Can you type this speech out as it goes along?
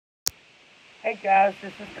Hey guys,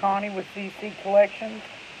 this is Connie with CC Collections,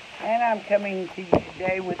 and I'm coming to you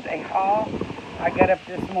today with a haul. I got up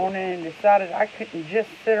this morning and decided I couldn't just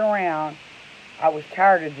sit around. I was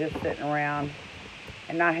tired of just sitting around,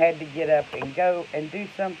 and I had to get up and go and do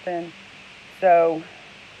something. So,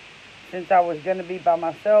 since I was going to be by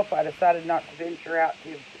myself, I decided not to venture out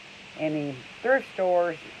to any thrift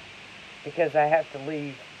stores because I have to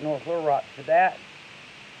leave North Little Rock for that.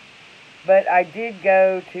 But I did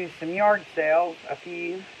go to some yard sales, a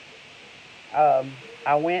few.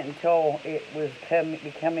 I went until it was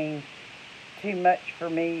becoming too much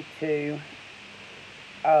for me to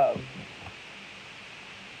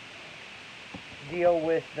deal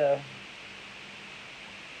with the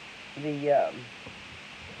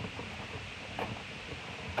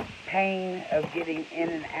pain of getting in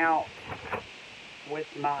and out with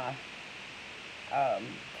my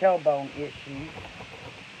tailbone issues.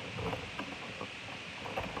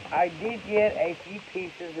 I did get a few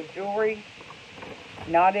pieces of jewelry,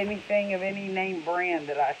 not anything of any name brand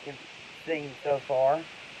that I can see so far,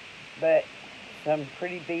 but some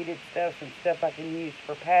pretty beaded stuff, some stuff I can use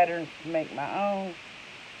for patterns to make my own.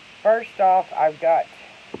 First off, I've got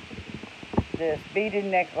this beaded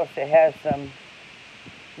necklace that has some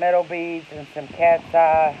metal beads and some cat's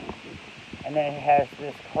eye, and then it has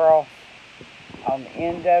this cross on the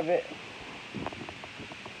end of it.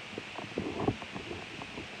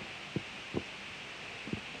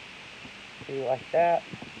 See, like that.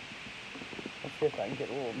 Let's see if I can get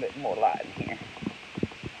a little bit more light in here.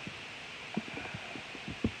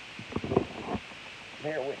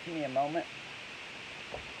 Bear with me a moment.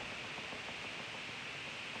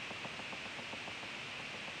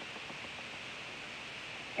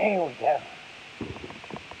 There we go.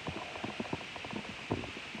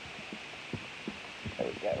 There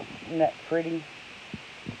we go. Isn't that pretty?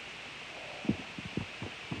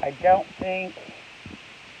 I don't think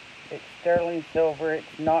it's sterling silver.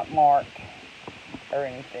 It's not marked or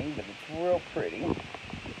anything, but it's real pretty.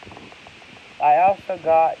 I also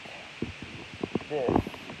got this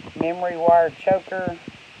memory wire choker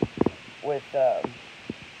with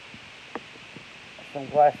some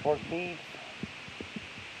glasswork beads,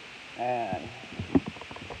 and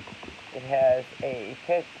it has a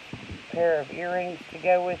pair of earrings to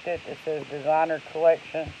go with it that says designer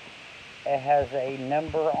collection. It has a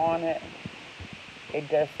number on it. It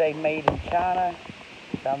does say made in China,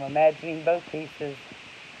 so I'm imagining both pieces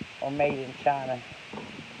are made in China.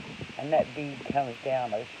 And that bead comes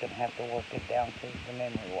down. I'm just going to have to work it down to the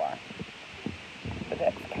memory wire. But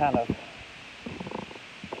that's kind of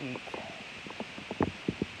cute.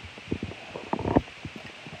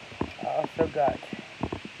 I also got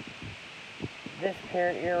this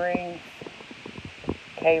pair of earrings,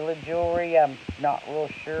 Kayla Jewelry. I'm not real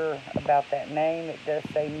sure about that name. It does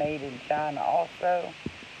say made in China also.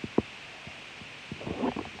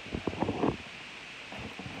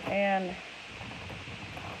 And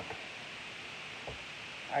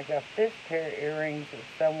I got this pair of earrings with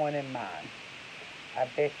someone in mind. I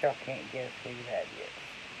bet y'all can't guess who that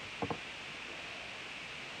is.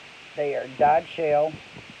 They are dyed shell,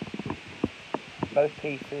 both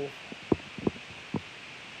pieces,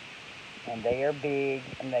 and they are big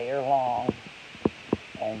and they are long.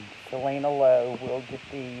 And Selena Lowe will get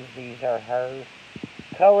these. These are her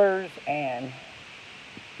colors and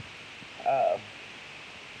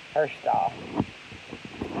her style.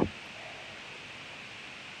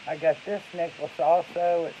 I got this necklace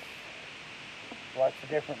also. It's lots of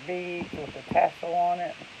different beads with a tassel on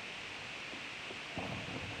it.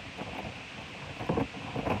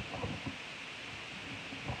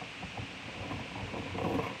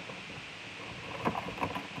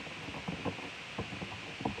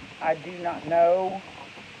 I do not know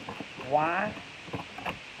why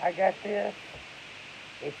I got this.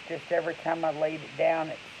 It's just every time I laid it down,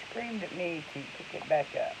 it screamed at me to pick it back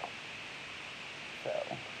up. So,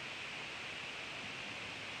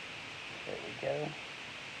 there we go.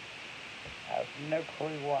 I have no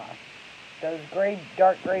clue why. Those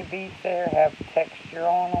dark gray beads there have texture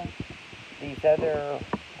on them. These other are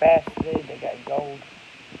faceted. They got gold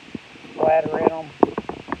splatter in them. I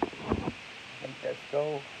think that's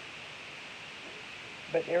gold.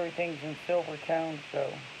 But everything's in silver tone,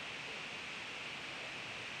 so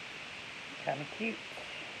kind of cute.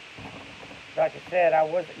 Like I said, I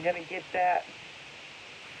wasn't going to get that.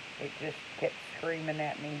 It just kept screaming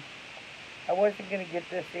at me. I wasn't going to get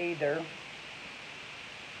this either.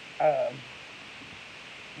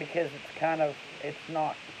 Because it's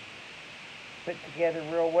not put together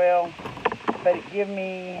real well. But it gave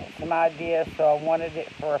me some ideas, so I wanted it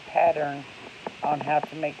for a pattern on how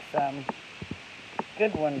to make some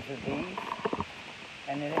good ones of these.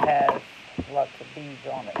 And it has lots of beads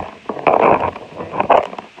on it.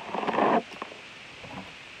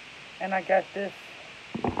 And I got this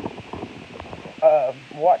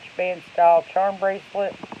watch band style charm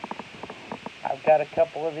bracelet. I've got a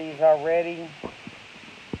couple of these already.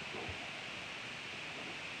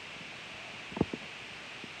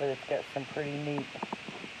 But it's got some pretty neat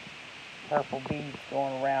purple beads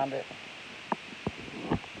going around it.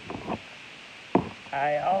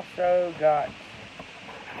 I also got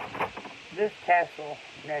this tassel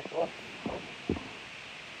necklace.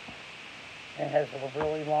 It has a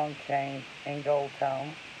really long chain in gold tone.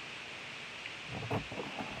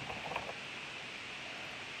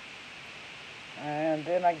 And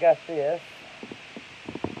then I got this.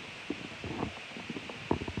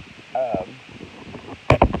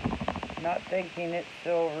 Not thinking it's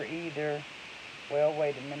silver either. Well,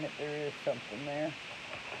 wait a minute, there is something there.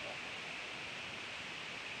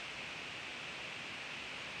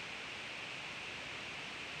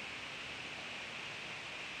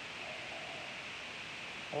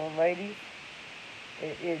 Well, ladies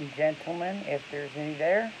and gentlemen, if there's any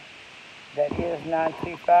there, that is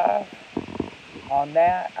 925. On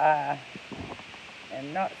that, I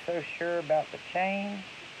am not so sure about the chain.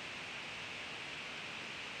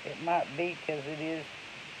 It might be because it is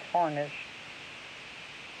tarnished.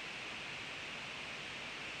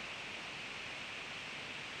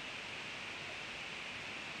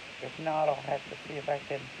 If not, I'll have to see if I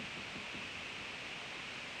can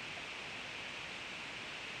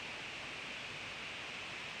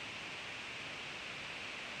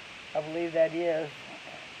I believe that is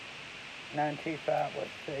 925. Let's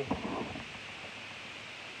see.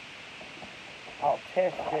 I'll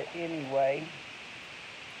test it anyway.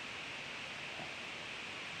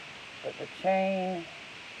 But the chain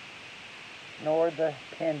nor the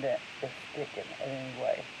pendant is sticking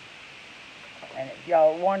anyway. And if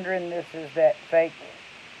y'all are wondering, this is that fake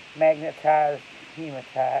magnetized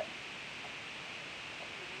hematite.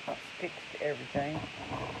 It sticks to everything.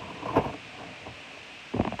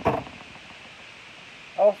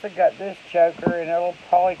 Also got this choker, and it'll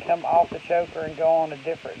probably come off the choker and go on a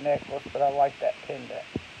different necklace, but I like that pendant.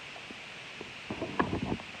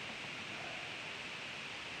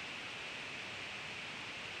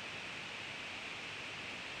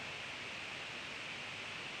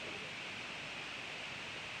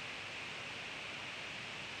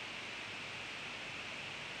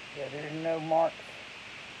 Yeah, there's no marks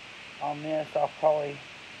on this. I'll probably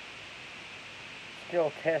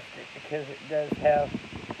still test it because it does have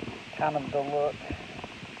kind of the look.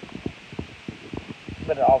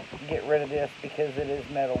 But I'll get rid of this because it is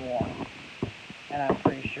metal worn. And I'm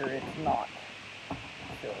pretty sure it's not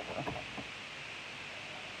silver.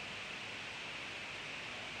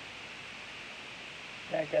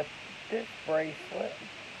 I got this bracelet.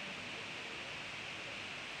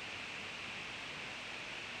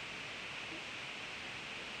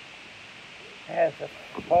 It has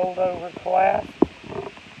a fold-over clasp.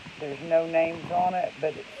 There's no names on it,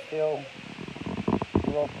 but it's still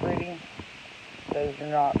real pretty. Those are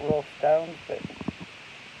not real stones, but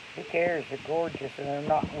who cares? They're gorgeous, and they're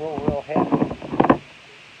not real heavy.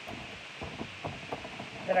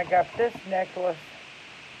 Then I got this necklace,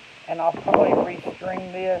 and I'll probably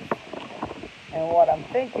restring this. And what I'm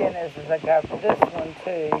thinking is I got this one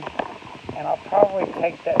too, and I'll probably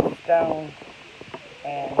take that stone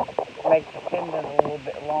and make the pendant a little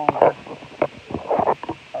bit longer,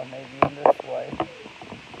 or maybe in this way,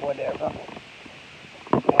 whatever,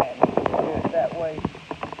 and do it that way.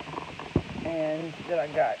 And then I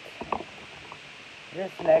got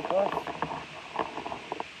this necklace,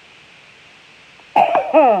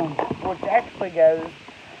 which actually goes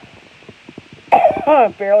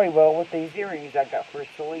fairly well with these earrings I got for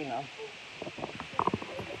Selena.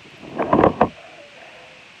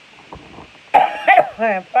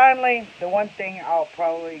 And finally, the one thing I'll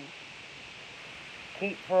probably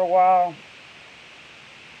keep for a while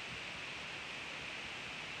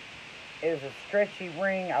is a stretchy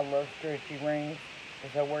ring. I love stretchy rings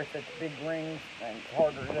because I wear such big rings and it's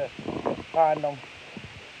harder to find them.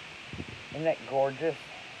 Isn't that gorgeous?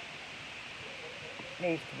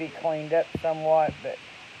 Needs to be cleaned up somewhat, but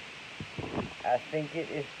I think it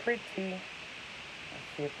is pretty. Let's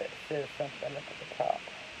see if that says something up at the top.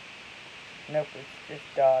 Nope, it's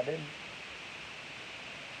just dotted.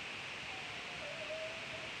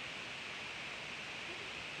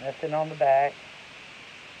 Nothing on the back.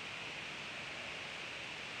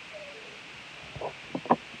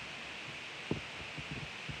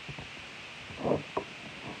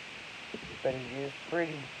 But it is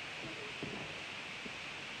pretty.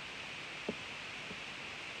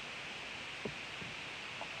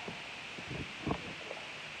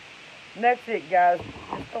 that's it, guys.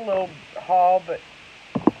 Just a little haul, but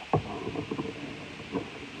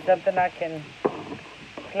something I can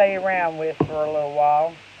play around with for a little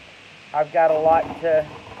while. I've got a lot to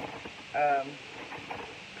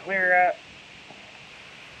clear up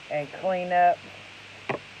and clean up.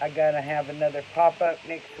 I'm going to have another pop-up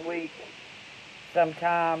next week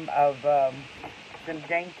sometime of some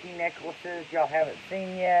dainty necklaces y'all haven't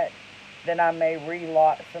seen yet. Then I may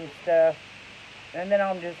relot some stuff, and then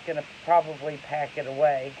I'm just going to probably pack it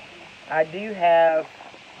away. I do have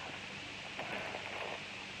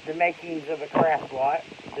the makings of a craft lot.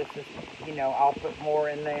 This is, you know, I'll put more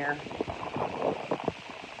in there.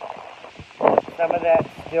 Some of that's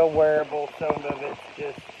still wearable, some of it's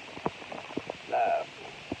just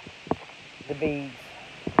the beads.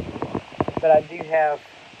 But I do have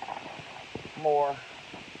more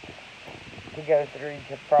to go through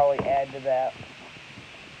to probably add to that.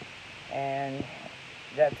 And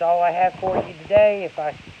that's all I have for you today. If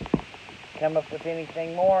I come up with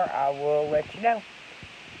anything more, I will let you know.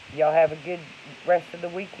 Y'all have a good rest of the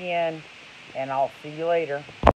weekend, and I'll see you later.